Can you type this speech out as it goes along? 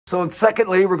So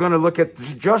secondly, we're going to look at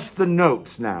just the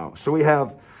notes now. So we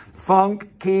have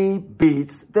funky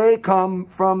beats. They come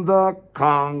from the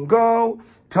Congo.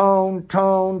 Tone,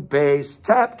 tone, bass,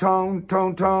 tap, tone,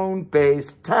 tone, tone,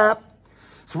 bass, tap.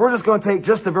 So we're just going to take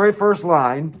just the very first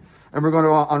line, and we're going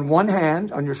to, on one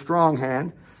hand, on your strong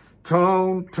hand,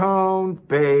 tone, tone,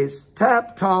 bass,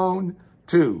 tap, tone,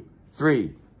 2,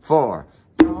 3, 4.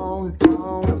 Tone,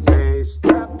 tone, bass,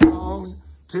 tap, tone,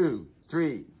 2,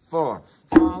 3, 4.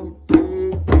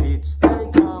 Funky beats,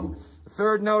 they come. The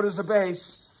third note is a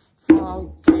bass.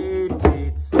 Funky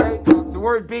beats, they come. The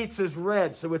word beats is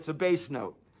red, so it's a bass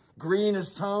note. Green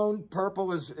is tone,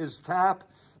 purple is tap,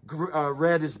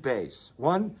 red is bass.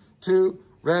 1, 2,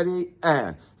 ready,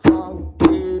 and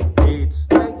funky beats,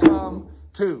 they come.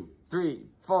 2, 3,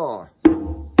 4.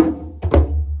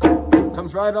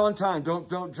 Comes right on time.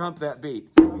 Don't jump that beat.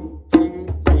 Funky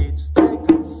beats, they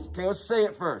come. Okay, let's say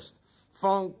it first.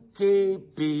 Funky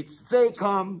beats, they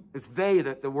come. It's they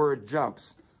that the word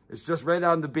jumps. It's just right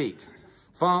on the beat.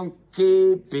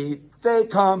 Funky beat, they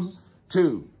come.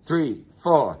 2, 3,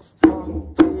 4.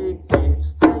 Funky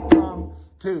beats, they come.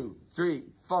 2, 3,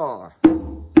 4.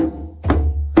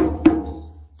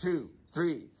 2,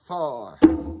 3, 4.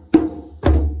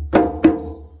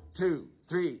 2,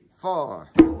 3, 4.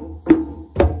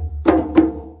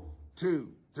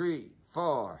 2, 3,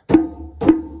 4.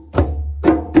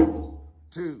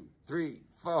 2, 3,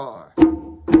 4.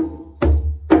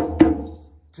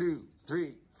 2,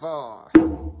 3, 4.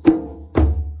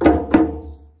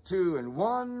 2 and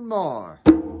 1 more.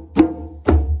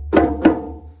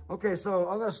 Okay, so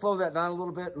I'm going to slow that down a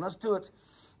little bit, and let's do it.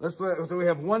 Let's do it. So we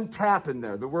have one tap in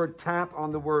there, the word tap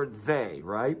on the word they,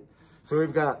 right? So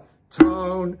we've got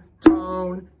tone,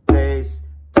 tone, bass,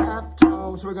 tap,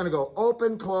 tone. So we're going to go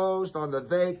open, closed on the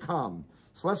they come.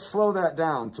 So let's slow that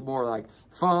down to more like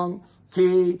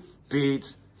funky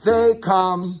beats, they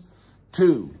come.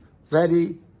 2,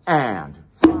 ready, and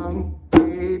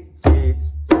funky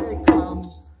beats, they come.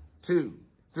 2,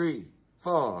 3,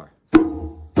 4.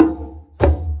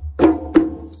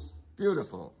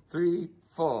 Beautiful. 3,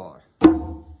 4.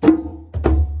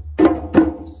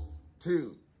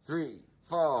 2, 3,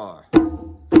 4.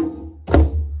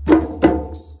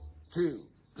 2,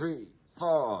 3,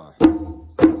 4.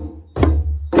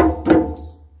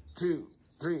 2,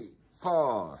 3,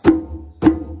 4.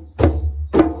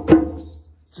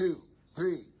 2,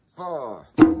 3, 4.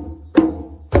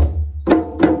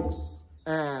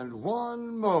 And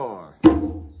 1 more.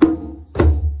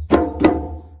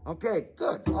 Okay,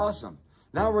 good, awesome.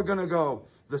 Now we're gonna go,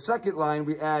 the second line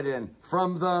we add in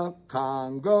from the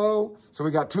Congo. So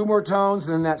we got 2 more tones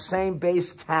and then that same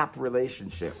bass tap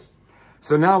relationship.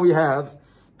 So now we have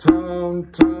tone,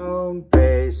 tone,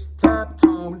 bass, tap,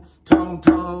 tone, tone,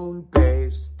 tone,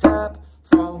 bass, tap,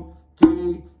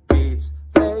 funky beats,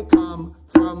 they come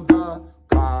from the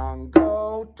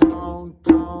Congo. Tone,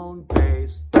 tone,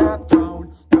 bass, tap,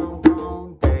 tone, tone,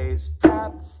 tone, bass,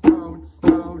 tap, tone,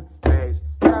 tone, bass,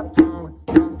 tap, tone,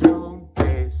 tone, tone,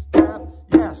 bass, tap.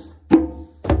 Yes.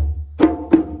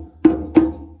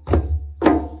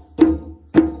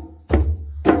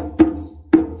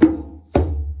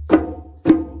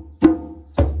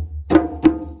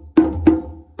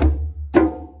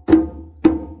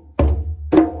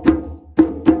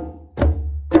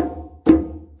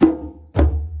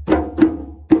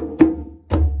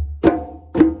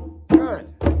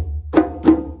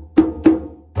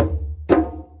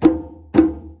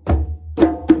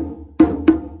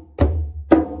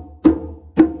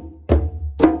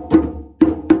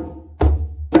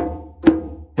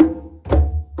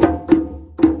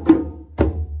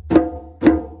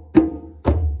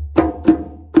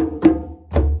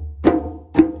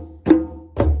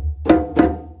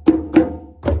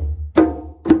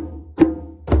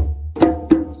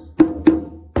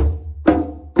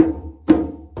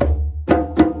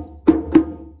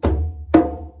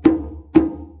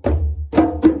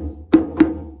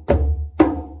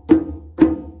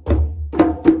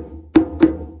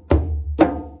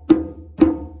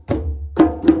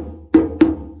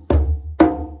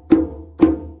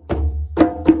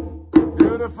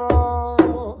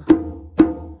 Beautiful.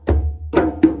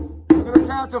 We're going to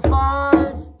count to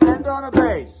 5, end on a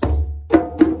bass.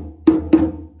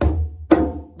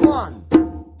 1,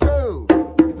 2,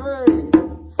 3,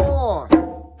 4.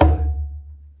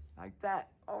 Like that.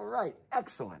 All right.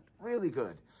 Excellent. Really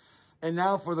good. And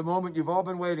now for the moment you've all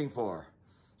been waiting for.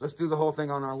 Let's do the whole thing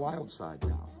on our wild side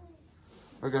now.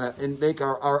 We're going to make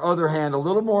our other hand a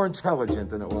little more intelligent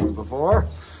than it was before.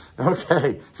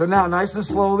 Okay. So now nice and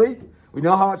slowly. We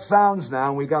know how it sounds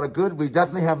now. We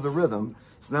definitely have the rhythm.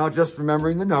 It's now just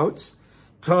remembering the notes.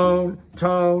 tone,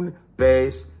 tone,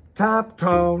 bass, tap,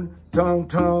 tone, tone,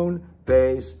 tone,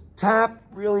 bass, tap,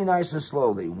 really nice and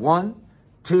slowly. 1,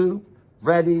 2,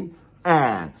 ready,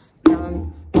 and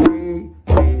funky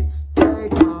beats, they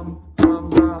come from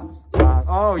the,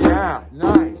 oh yeah,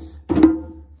 nice.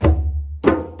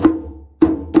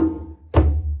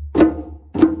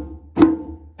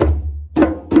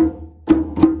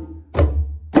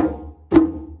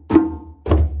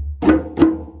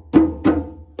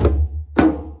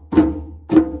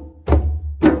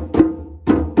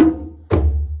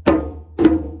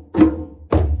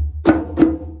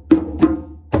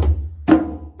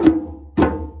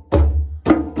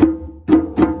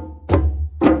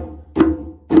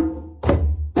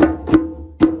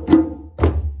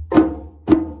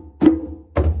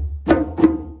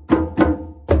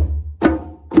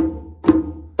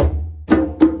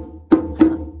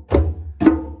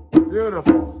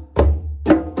 Beautiful.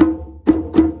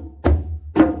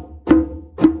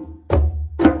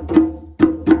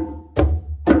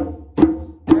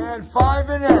 And 5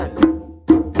 and in.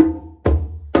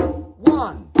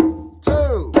 1,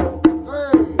 2, 3,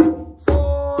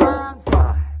 4, and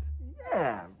 5.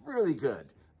 Yeah, really good.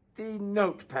 The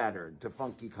note pattern to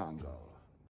Funky Congo.